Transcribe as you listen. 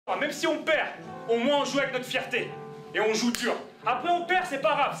même si on perd, au moins on joue avec notre fierté. Et on joue dur. Après on perd, c'est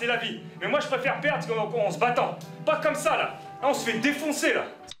pas grave, c'est la vie. Mais moi je préfère perdre en se battant. Pas comme ça là. Là on se fait défoncer là.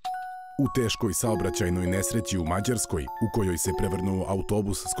 U teškoj saobraćajnoj nesreći u Mađarskoj, u kojoj se prevrnuo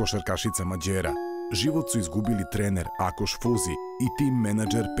autobus s košarkašicama Đera, život su izgubili trener Akoš Fuzi i tim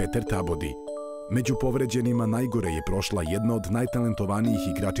menadžer Peter Tabodi. Među povređenima najgore je prošla jedna od najtalentovanijih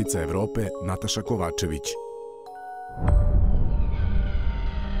igračica Evrope, Nataša Kovačević.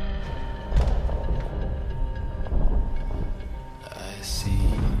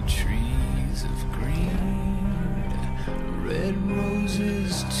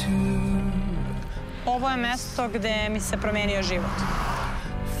 Ovo je mesto gde mi se promenio život.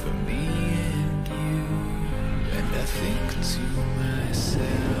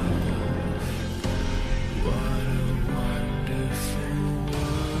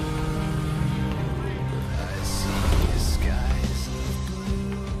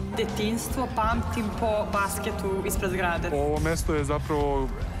 Detinjstvo pamtim po basketu ispred zgrade. Ovo mesto je zapravo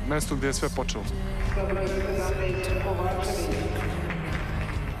mesto gde je sve počelo.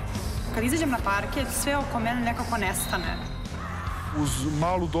 Kad izađem na parket, sve oko mene nekako nestane. Uz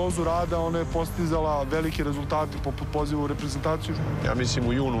malu dozu rada ona je postizala velike rezultate poput poziva u reprezentaciju. Ja mislim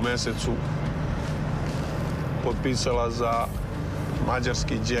u junu mesecu potpisala za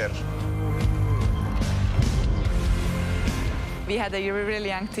mađarski Đer. We had a really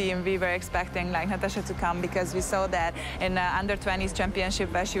young team. We were expecting like Nataša to come because we saw that in under 20s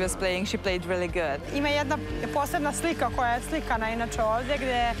championship where she was playing, she played really good. Ima jedna posebna slika koja je slikana inače ovdje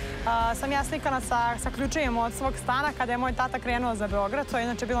gdje sam ja slikana sa ključevima od svog stana kada je moj tata krenuo za Beograd. To je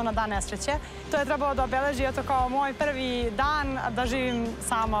inače bilo na dan nesreće. To je trebalo da obeleži eto kao moj prvi dan da živim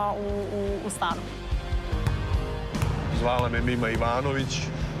sama u stanu. Zvala me Mima Ivanović,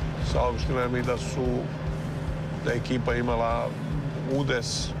 saopštila mi da je ekipa imala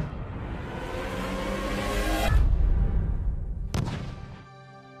udes.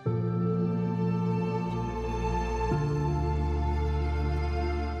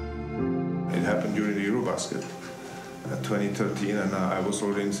 It happened during the Eurobasket 2013, and I was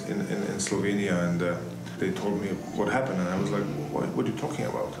already in Slovenia, and they told me what happened, and I was like, what are you talking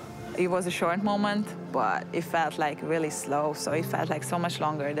about? It was a short moment, but it felt like really slow, so it felt like so much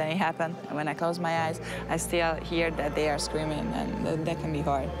longer than it happened. And when I close my eyes, I still hear that they are screaming, and that can be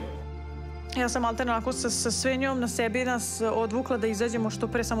hard. Ja sam alternako sa sve njom na sebi nas odvukla da izađemo što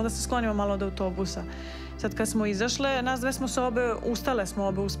pre, samo da se sklonimo malo od autobusa. Sad kad smo izašle, nas dve smo se obe, ustale smo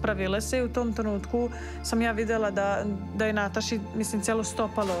obe, uspravile se i u tom trenutku sam ja videla da je Nataši, mislim, celo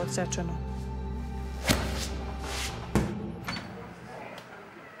stopalo odsečeno.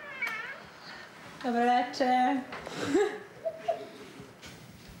 Dobro večer.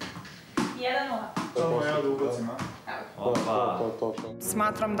 1:0. Samo ja da ubacim, a?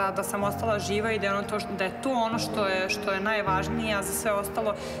 Smatram da sam ostala živa i da je to ono što je najvažnije, a za sve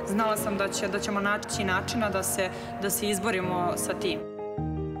ostalo znala sam da ćemo naći načina da se izborimo sa tim.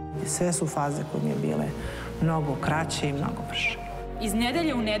 Sve su faze kod nje bile mnogo kraće i mnogo brže. Iz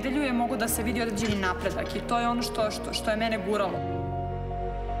nedelje u nedelju je mogu da se vidi određeni napredak i to je ono što je mene guralo.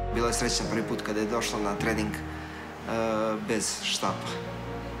 Bila je srećna prvi put kada je došla na trening bez štapa.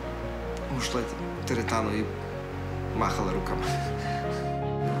 Ušla je u teretanu i mahala rukama.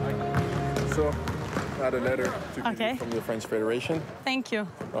 So, I had a letter to give you from the French Federation. Thank you.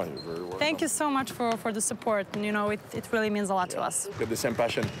 Oh, you're very welcome. Thank you so much for the support. You know, it really means a lot to us. You have the same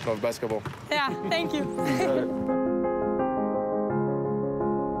passion, love basketball. Yeah, thank you.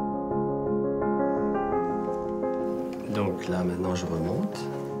 Donc là, maintenant, je remonte.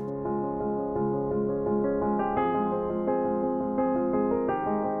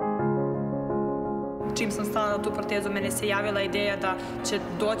 Čim sam stala na tu protezu, mene se javila ideja da će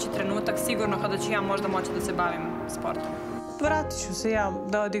doći trenutak sigurno kada ću ja možda moći da se bavim sportom. Vratit ću se ja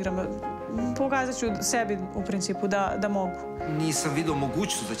da odigram. Pokazat ću sebi u principu da mogu. Nisam vidio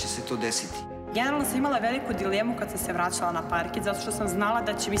mogućnost da će se to desiti. Generalno sam imala veliku dilemu kad sam se vraćala na parket, zato što sam znala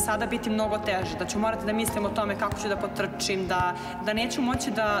da će mi sada biti mnogo teže, da ću morati da mislim o tome kako ću da potrčim, da neću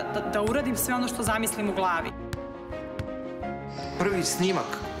moći da uradim sve ono što zamislim u glavi. Prvi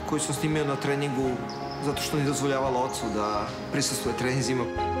snimak koji sam snimio na treningu, zato što nije dozvoljavala ocu da prisustvuje treninzima.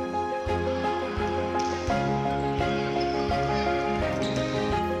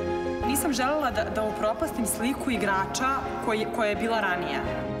 Nisam želela da upropastim sliku igrača koja je bila ranije.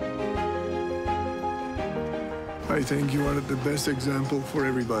 I think you are the best example for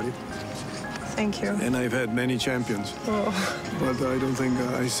everybody. Thank you. And I've had many champions. Oh. But I don't think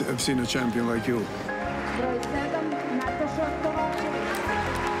I've seen a champion like you.